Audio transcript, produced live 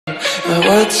My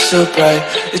world's so bright,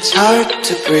 it's hard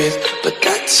to breathe, but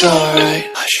that's alright.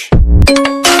 Hush.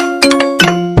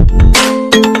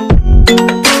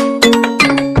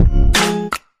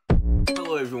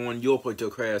 Hello everyone, your boy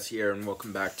DylCraftZ here, and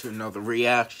welcome back to another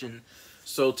reaction.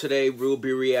 So today we'll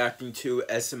be reacting to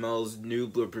SML's new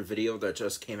blooper video that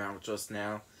just came out just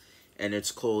now, and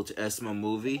it's called SML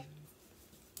Movie.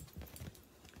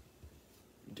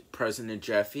 President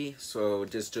Jeffy. So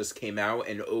this just came out,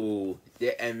 and oh,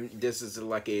 and this is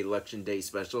like a election day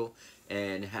special,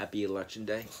 and happy election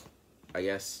day, I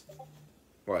guess.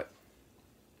 What?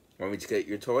 Want me to get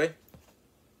your toy?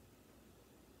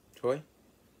 Toy?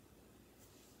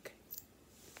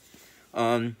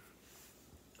 Okay.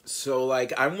 So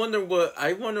like I wonder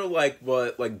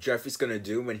what Jeffy's gonna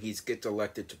do when he gets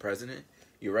elected to president.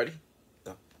 You ready?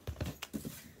 Go.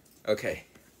 Okay.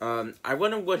 I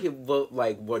wonder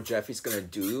what Jeffy's gonna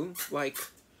do, like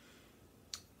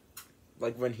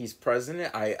when he's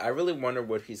president. I really wonder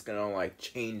what he's gonna, like,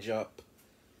 change up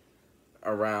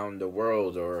around the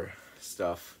world or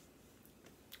stuff.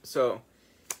 So,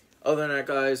 other than that,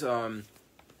 guys, I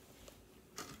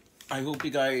hope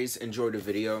you guys enjoyed the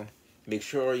video. Make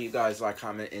sure you guys like,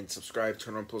 comment, and subscribe.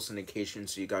 Turn on post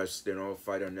notifications so you guys stay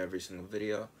notified on every single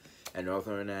video. And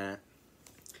other than that,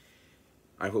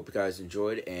 I hope you guys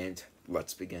enjoyed, and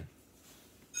let's begin.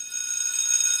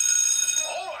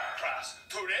 Alright, class.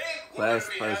 Today, Class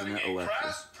we're going to president be having a election.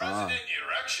 class president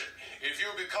election. If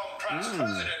you become class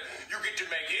president, you get to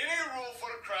make any rule for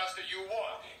the class that you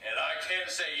want. And I can't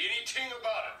say anything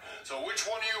about it. So which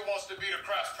one of you wants to be the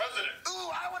class president? Ooh,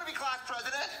 I want to be class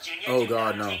president. Junior, Oh,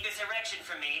 God, no. Take this erection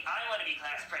from me. I want to be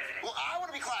class president. Well, I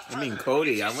want to be class I president. mean,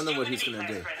 Cody, I wonder what he's gonna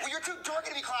do. Well, you're too dorky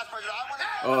to be class president. I want to...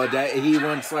 Oh, that he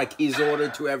wants, like, he's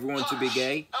ordered to everyone to be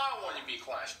gay? I want to be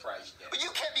class president. But you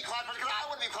can't be class president because I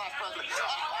want to be class president. I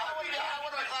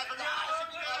want to be class president.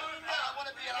 I want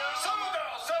to be...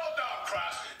 Settle down,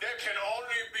 class. There can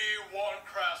only be one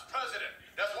class president.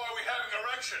 That's why we're having an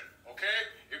election, okay?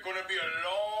 It's going to be a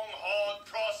long, hard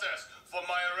process for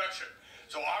my election.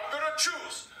 So I'm going to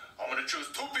choose. I'm going to choose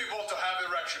two people to have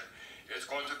election. It's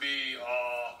going to be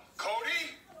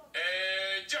Cody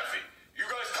and Jeffy. You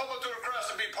guys come up to the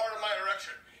class and be part of my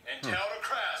election. And tell the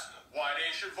class why they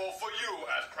should vote for you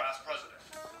as class president.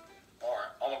 All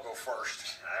right, I'm going to go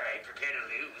first. All right, prepare to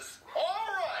lose. All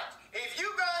right. If you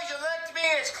guys elect me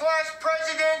as class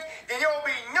president, then there will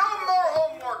be no more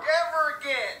homework ever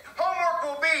again. Homework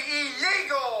will be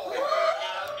illegal.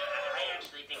 I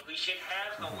actually think we should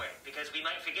have homework because we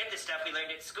might forget the stuff we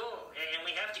learned at school. And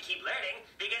we have to keep learning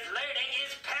because learning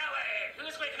is power.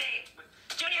 Who's with me?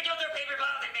 Junior, don't throw paper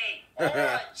balls at me. All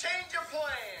right, change your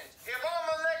plans. If I'm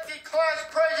elected class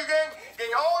president, then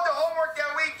all the homework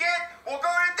that we get will go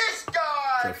to this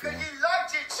guy because he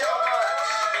likes it so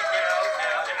much.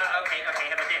 Okay,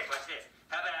 how about this? Watch this.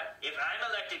 How about if I'm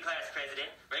elected class president,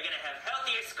 we're going to have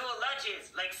healthier school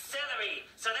lunches like celery.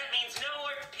 So that means no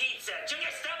more pizza. Junior,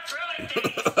 stop throwing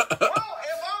things. Well,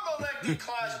 if I'm elected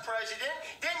class president,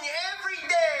 then every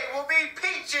day will be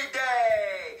pizza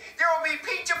day. There will be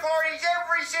pizza parties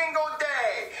every single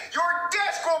day. Your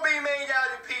desk will be made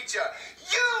out of pizza.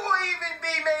 You will even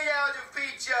be made out of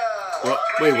pizza. What?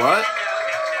 Wait, what?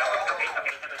 Okay, how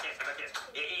about this?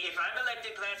 If I'm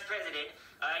elected class president,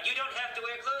 you don't have to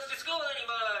wear clothes to school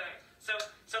anymore.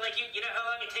 So like, you know how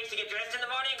long it takes to get dressed in the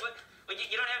morning? Well,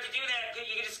 you don't have to do that.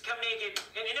 You can just come naked.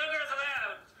 And no girls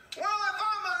allowed. Well, if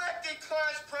I'm elected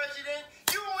class president,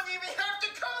 you won't even have to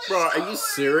come to Bro, school are you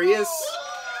serious?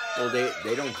 anymore. Well,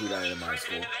 they don't do that in my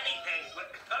school. President of anything.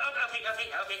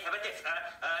 Okay, how about this?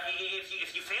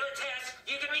 If you fail a test,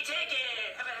 you can retake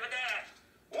it. How about that?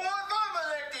 Well, if I'm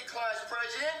elected class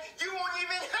president, you won't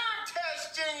even have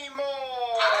tests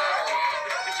anymore.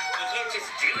 You can't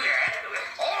just do that.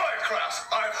 All right, class.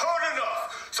 I've heard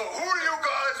enough. So who do you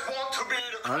guys want to be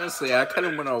the Honestly, I kind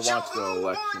of want to watch the Who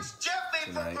election wants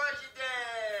Jeffy for tonight.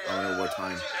 president? I don't know what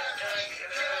time.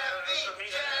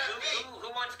 Who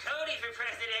wants Cody for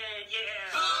president? Yeah.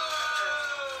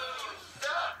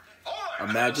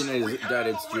 Imagine that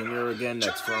it's Junior again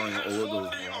that's throwing all of those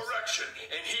balls. election,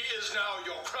 and he is now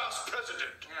your class president.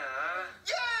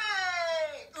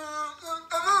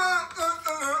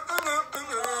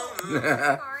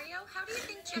 Mario, how do you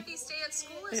think Jeffy's day at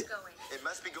school is going? It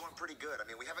must be going pretty good. I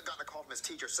mean, we haven't gotten a call from his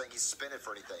teacher saying he's suspended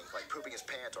for anything, like pooping his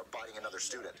pants or biting another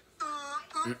student.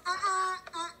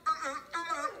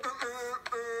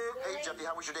 Hey, Jeffy,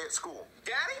 how was your day at school?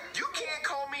 Daddy, you can't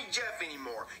call me Jeff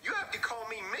anymore. You have to call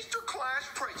me Mr. Class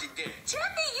President.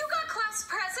 Jeffy, you got class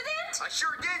president? I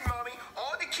sure did, Mommy.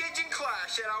 All the kids in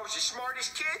class said I was the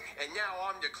smartest kid, and now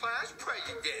I'm the class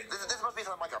president. This must be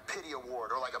something like a pity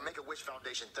award or like a Make-A-Wish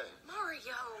Foundation thing.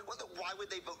 Mario. Well, why would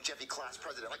they vote Jeffy class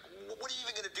president? Like, what are you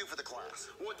even going to do for the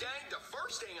class? Well, Daddy, the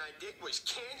first thing I did was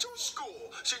cancel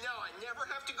school. So now I never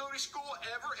have to go to school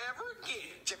ever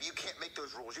again. Jeffy, you can't make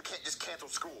those rules. You can't just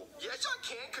cancel school. Yes, I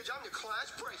can, because I'm the class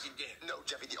president. No,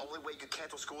 Jeffy, the only way you could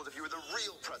cancel school is if you were the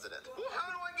real president. Well, how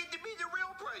do I get to be the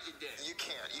real president? You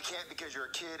can't. You can't because you're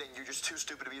a kid and you're just too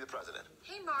stupid to be the president.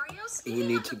 Hey, Mario, You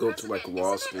need to go to like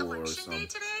law school or something.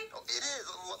 something. Oh, it is.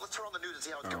 Let's turn on the news and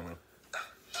see how it's going.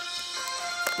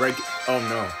 Break. Oh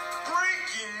no.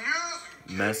 Breaking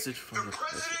news! Message from The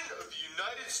President of the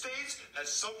United States has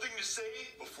something to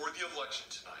say before the election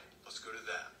tonight. Let's go to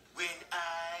that. When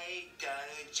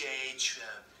Donald J.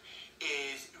 Trump,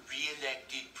 is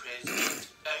re-elected president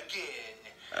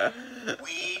again,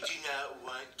 we do not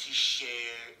want to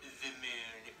share the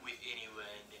moon with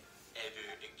anyone ever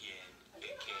again.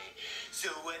 Okay? So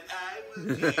what I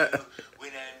will do when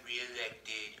I'm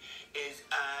re-elected is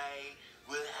I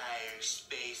will hire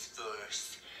Space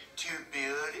Force to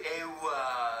build a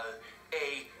wall,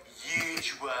 a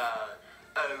huge wall,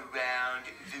 around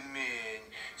the moon.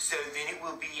 So then it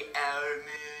will be our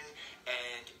moon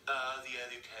and all the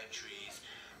other countries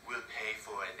will pay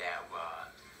for that wall.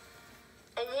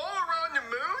 A wall around the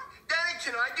moon? Daddy,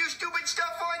 can I do stupid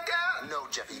stuff like that? No,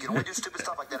 Jeffy, you can only do stupid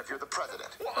stuff like that if you're the president.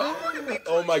 Well, I want to be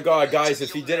Oh my god, guys,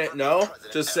 if you didn't know,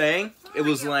 just saying, it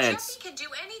was Lance. Jeffy can do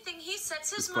anything he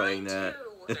sets his playing mind that.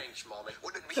 to. Thanks, Mommy.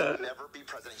 He'll never be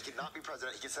president. He cannot be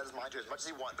president. He can set his mind to as much as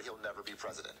he wants, but he'll never be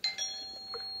president.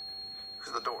 Who's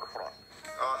at the door? Hold on.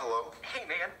 Hello? Hey,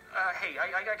 man. Hey,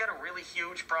 I got a really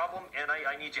huge problem, and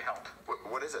I need your help.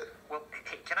 What is it? Well,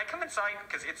 hey, can I come inside?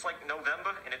 Because it's like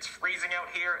November, and it's freezing out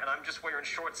here, and I'm just wearing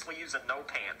short sleeves and no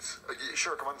pants.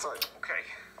 Sure, come inside. Okay.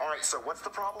 All right, so what's the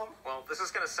problem? Well, this is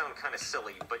going to sound kind of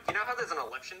silly, but you know how there's an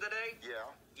election today? Yeah.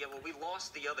 Yeah, well, we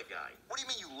lost the other guy. What do you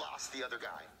mean you lost the other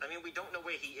guy? I mean, we don't know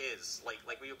where he is. Like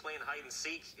we were playing hide and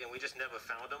seek, and we just never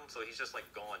found him, so he's just, like,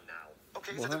 gone now.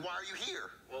 Okay, so then why are you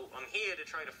here? Well, I'm here to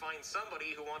try to find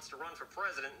somebody who wants to run for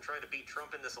president and try to beat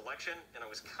Trump in this election, and I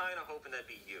was kind of hoping that'd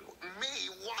be you. Me?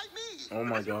 Why me? Oh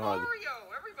my god. Mario,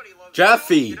 everybody loves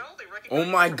Jeffy! you know, they recognize Oh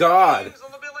my you from god. games,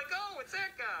 and they'll be like, oh, it's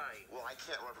that guy. Well, I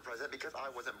can't run for president because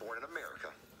I wasn't born in America.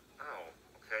 Oh,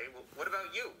 okay. Well, what about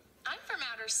you? I'm from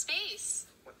outer space.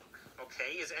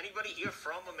 Okay, is anybody here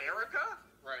from America?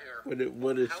 Right here.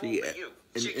 What is How she? old are you?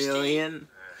 An 16. alien?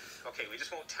 Okay, we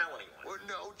just won't tell anyone. Well,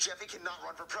 no, Jeffy cannot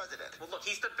run for president. Well, look,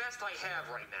 he's the best I have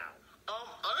right now.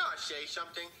 I gotta say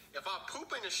something. If I poop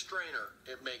in a strainer,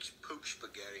 it makes poop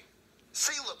spaghetti.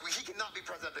 See, look, he cannot be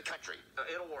president of the country.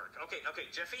 It'll work. Okay,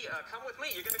 Jeffy, come with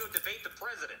me. You're gonna go debate the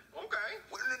president. Okay.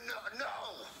 Well, no.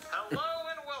 Hello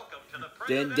and welcome to the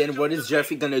president. Then what is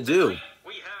Jeffy gonna do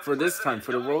We have for this time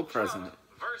for the world President president? Donald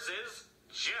Trump versus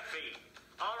Jeffy.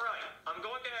 All right, I'm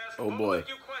going to ask Oh, both boy. of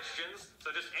you questions,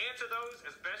 so just answer those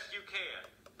as best you can.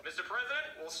 Mr.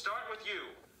 President, we'll start with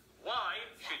you. Why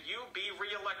should you be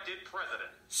re-elected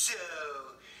president? So,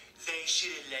 they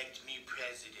should elect me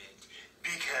president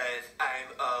because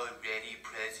I'm already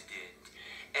president.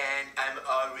 And I'm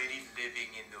already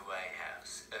living in the White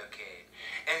House, okay?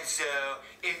 And so,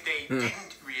 if they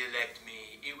didn't re-elect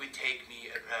me, it would take me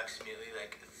approximately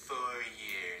like 4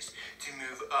 years to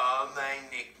move all my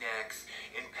knickknacks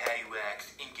and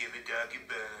paddywhacks and give a dog a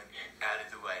bone out of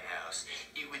the White House.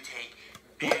 It would take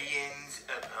billions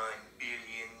upon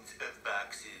billions of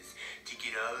boxes to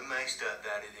get all of my stuff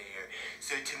out of there.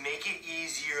 So to make it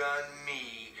easier on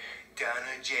me,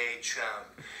 Donald J.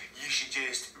 Trump, you should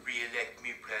just re-elect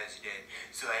me president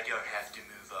so I don't have to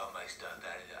move all my stuff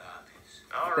out of the office.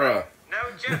 All right. Now,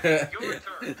 Jeffy, your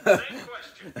turn. Same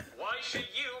question. Why should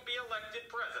you be elected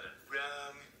president?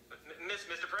 Wrong.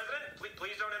 Mr. President,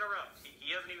 please don't interrupt.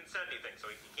 He hasn't even said anything,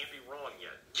 so he can't be wrong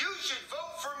yet. You should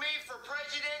vote for me for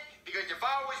president because if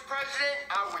I was president,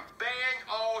 I would ban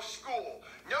all school.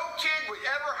 No kid would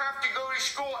ever have to go to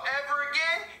school ever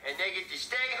again, and they get to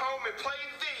stay home and play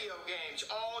video games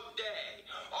all day.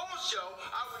 Also,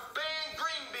 I would ban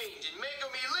green beans and make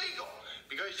them illegal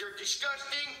because they're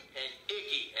disgusting and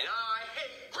icky, and I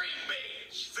hate green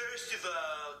beans. First of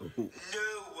all,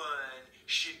 no one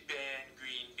should ban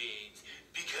green beans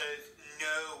because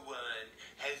no one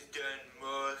has done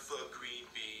more for green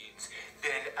beans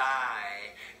than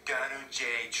I, Donald J.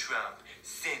 Trump,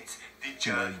 since the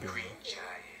John Green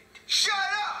Giant. Shut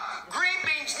up! Green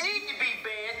beans need to be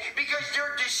banned because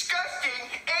they're disgusting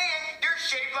and they're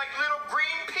shaped like little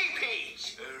green pee-pees.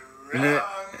 Wrong.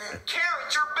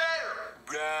 Carrots are better.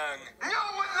 Wrong. No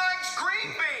one likes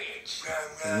green beans.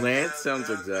 Lance sounds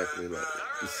exactly like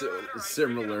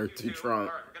similar to Trump.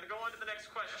 All right, we're going to go on to the next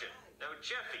question. Now,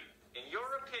 Jeffy, in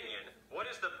your opinion, what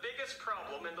is the biggest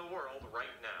problem in the world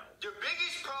right now? The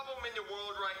biggest problem in the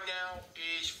world right now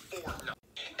is Fortnite.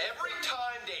 Every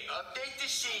time they update the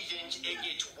seasons, it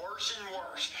gets worse and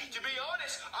worse. To be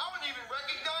honest, I don't even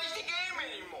recognize the game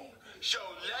anymore. So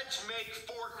let's make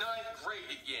Fortnite great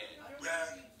again.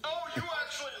 Oh, you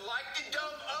actually like the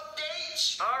dumb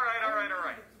updates? All right.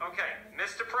 Okay,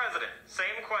 Mr. President,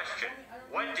 same question.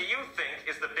 What do you think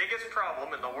is the biggest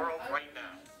problem in the world right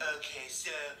now? Okay,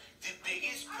 so the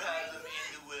biggest problem in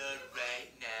the world right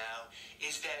now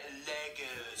is that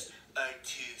Legos are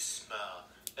too small.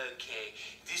 Okay,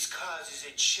 this causes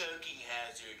a choking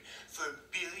hazard for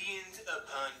billions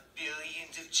upon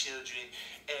billions of children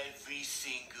every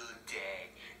single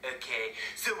day. Okay,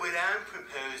 so what I'm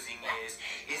proposing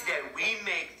is that we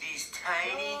make these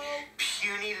tiny,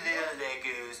 puny little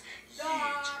Legos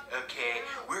huge. Okay,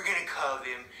 we're gonna call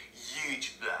them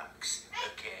huge blocks.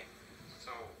 Okay.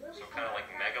 So kind of like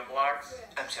mega blocks?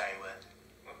 I'm sorry, what?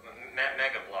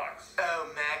 Mega blocks. Oh,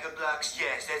 MAGA blocks?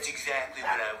 Yes, that's exactly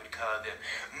what I would call them.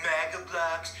 MAGA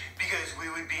blocks, because we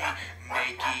would be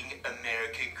making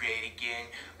America great again,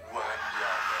 one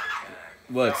block at a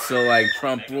time. What, so like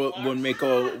Trump would make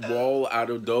a wall out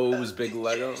of those big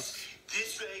Legos?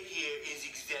 This right here is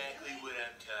exactly what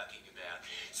I'm talking about.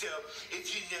 So,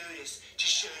 if you notice, to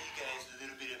show you guys a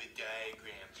little bit of a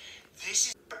diagram, this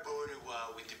is our border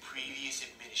wall with the previous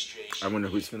administration. I wonder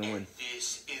who's gonna win.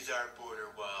 This is our border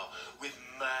wall with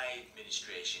my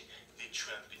administration, the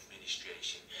Trump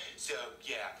administration. So,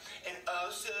 yeah. And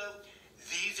also,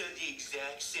 these are the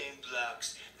exact same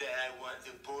blocks that I want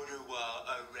the border wall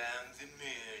around the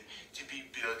moon to be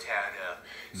built out of.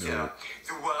 So,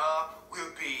 the wall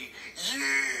will be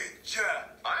huge.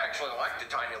 I actually like the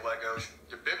tiny Legos.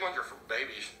 The big ones are for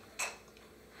babies.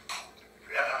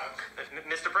 Wrong.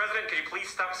 Mr. President, could you please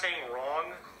stop saying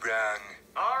wrong? Wrong.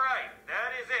 All right,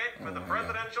 that is it for the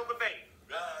presidential debate.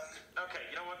 Wrong. Okay,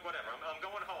 you know what? Whatever. I'm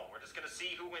going home. We're just going to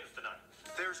see who wins tonight.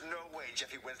 There's no way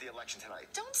Jeffy wins the election tonight.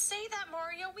 Don't say that,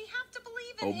 Mario. We have to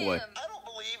believe in Oh, boy. him. I don't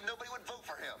believe nobody would vote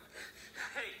for him.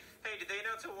 Hey, did they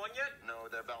announce who won yet?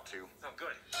 No, they're about to. Oh,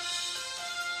 good.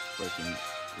 Breaking news.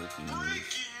 Breaking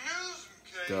news,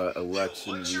 okay? The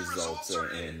election results are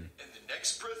in. And the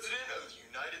next president of the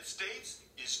United States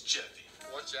is Jeffy.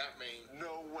 What's that mean?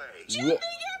 No way. Wha-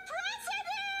 You're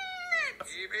president!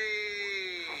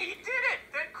 He did it!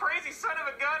 That crazy son of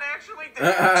a gun actually did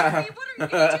it! Jeffy, what are you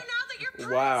going to do now that you're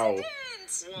president? Wow.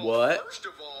 Well, What? First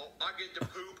of all, I get to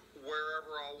poop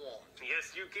wherever I want.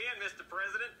 Yes, you can, Mr.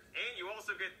 President. And you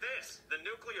also get this, the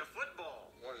nuclear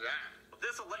football. What's that?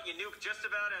 This will let you nuke just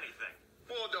about anything.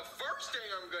 Well, the first thing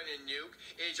I'm going to nuke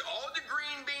is all the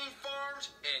green bean farms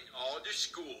and all the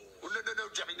schools. Well, no,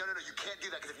 Jeffy, no, you can't do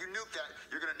that, because if you nuke that,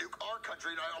 you're going to nuke our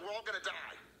country, and we're all going to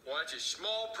die. Well, that's a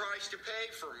small price to pay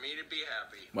for me to be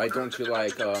happy. Why don't you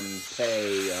like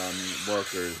pay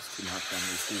workers to knock down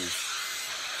these schools?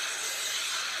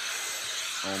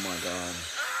 Oh my god.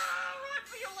 Oh,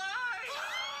 let's be alive!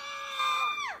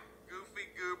 Goofy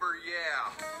goober,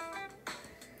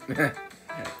 yeah.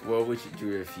 What would you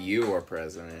do if you were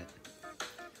president?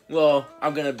 Well,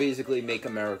 I'm gonna basically make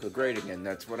America great again.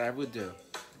 That's what I would do.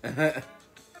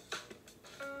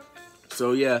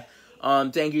 So yeah,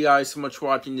 thank you guys so much for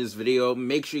watching this video.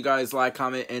 Make sure you guys like,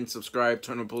 comment, and subscribe.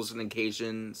 Turn on post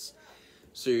notifications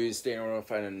so you stay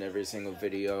notified on every single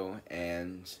video.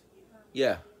 And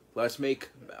yeah, let's make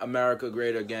America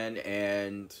great again.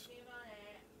 And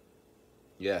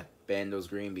yeah, ban those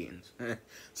green beans.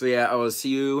 So yeah, I will see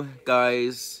you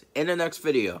guys in the next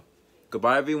video.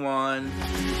 Goodbye, everyone.